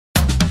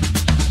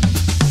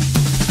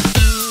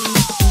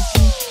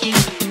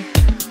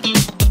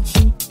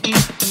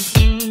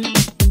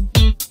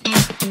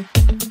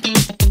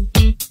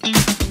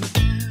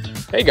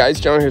Hey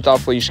guys, John here with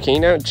Off Leash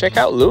K9. Check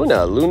out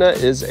Luna. Luna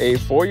is a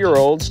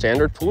 4-year-old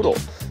standard poodle.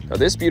 Now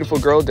this beautiful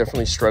girl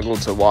definitely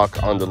struggled to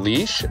walk on the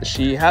leash.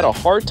 She had a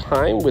hard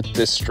time with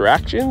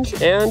distractions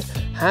and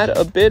had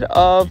a bit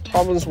of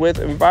problems with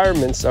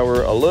environments that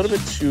were a little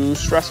bit too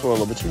stressful and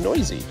a little bit too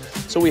noisy.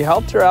 So we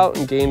helped her out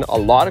and gained a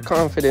lot of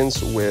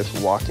confidence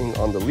with walking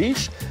on the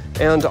leash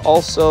and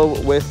also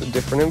with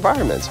different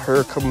environments.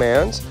 Her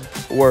commands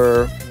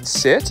were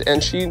sit,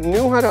 and she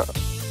knew how to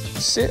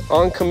sit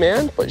on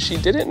command, but she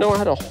didn't know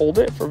how to hold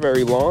it for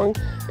very long,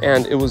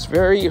 and it was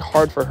very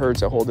hard for her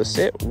to hold a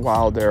sit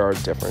while there are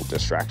different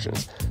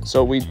distractions.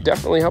 So we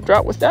definitely helped her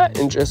out with that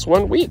in just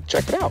 1 week.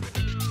 Check it out.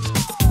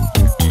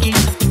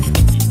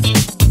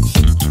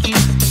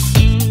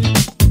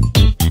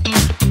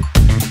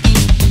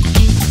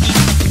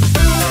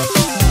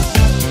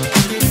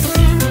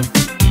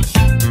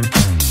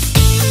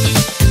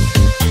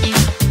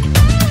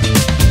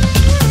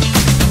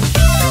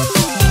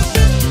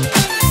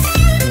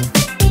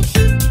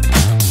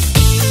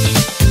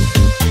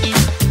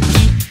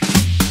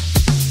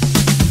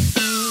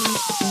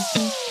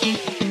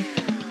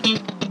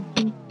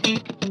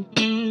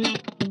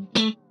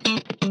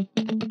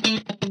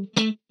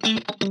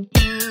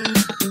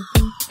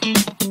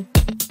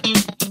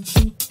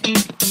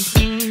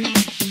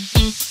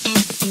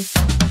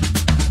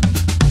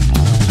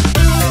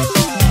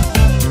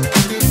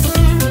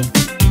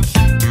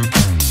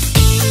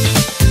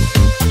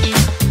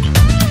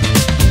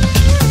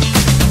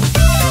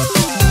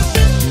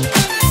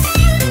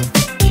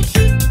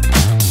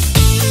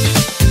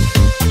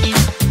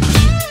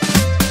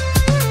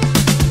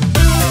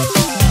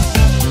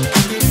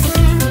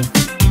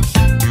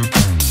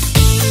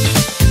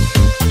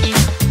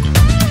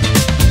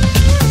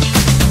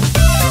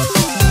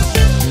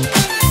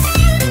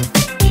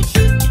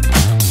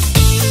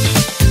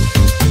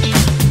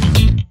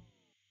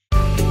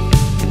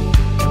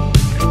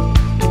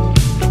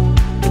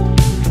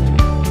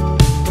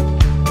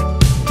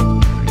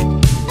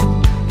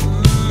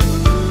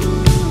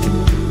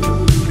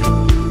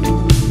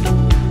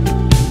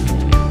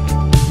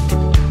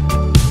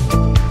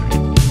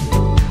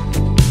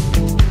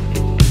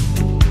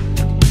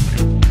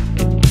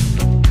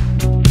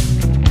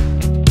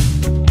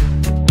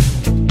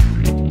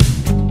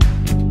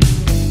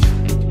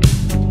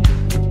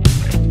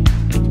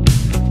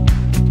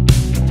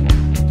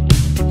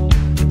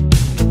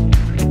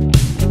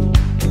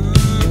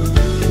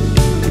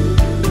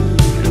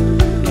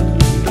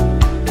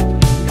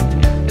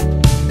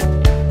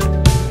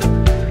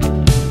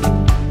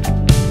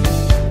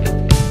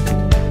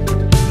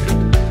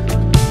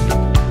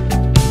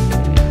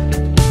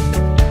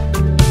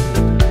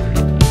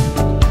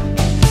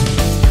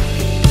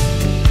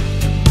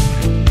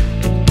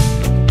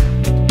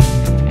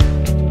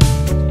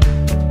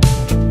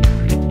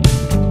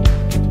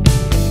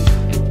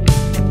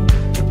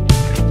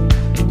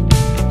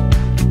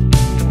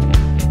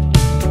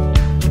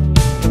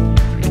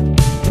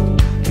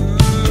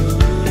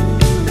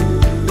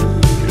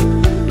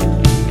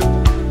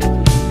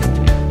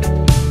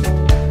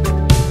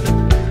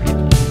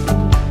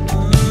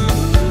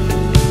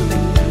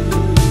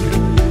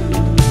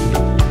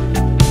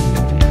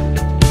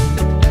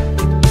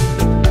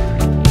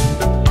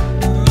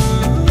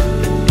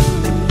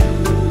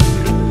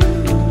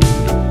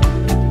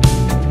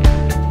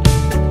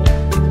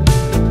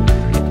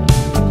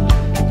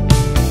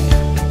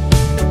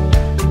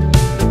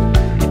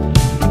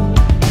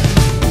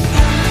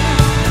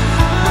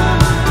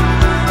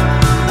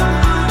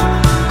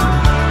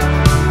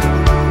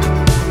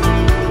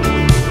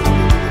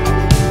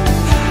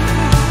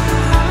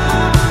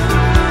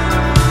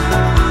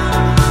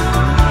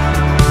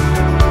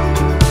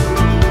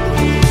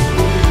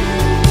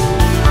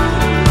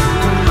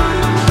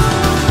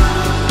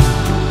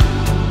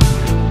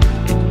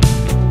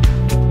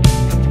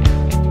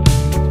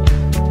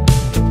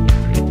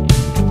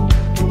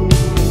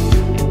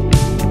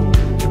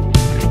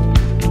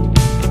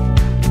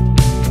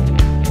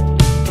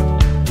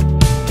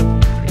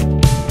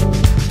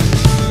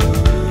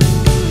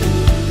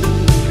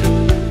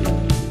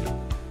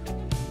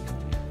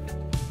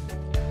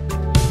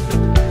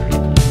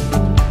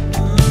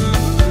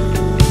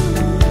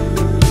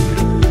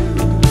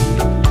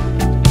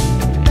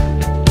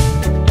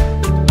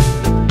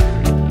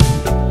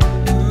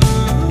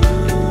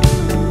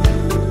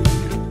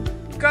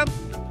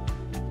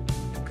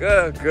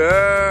 Good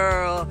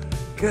girl.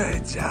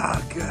 Good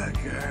job, good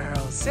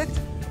girl. Sit.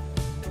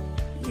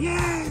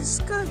 Yes,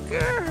 good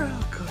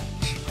girl. Good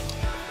job.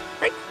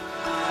 Right.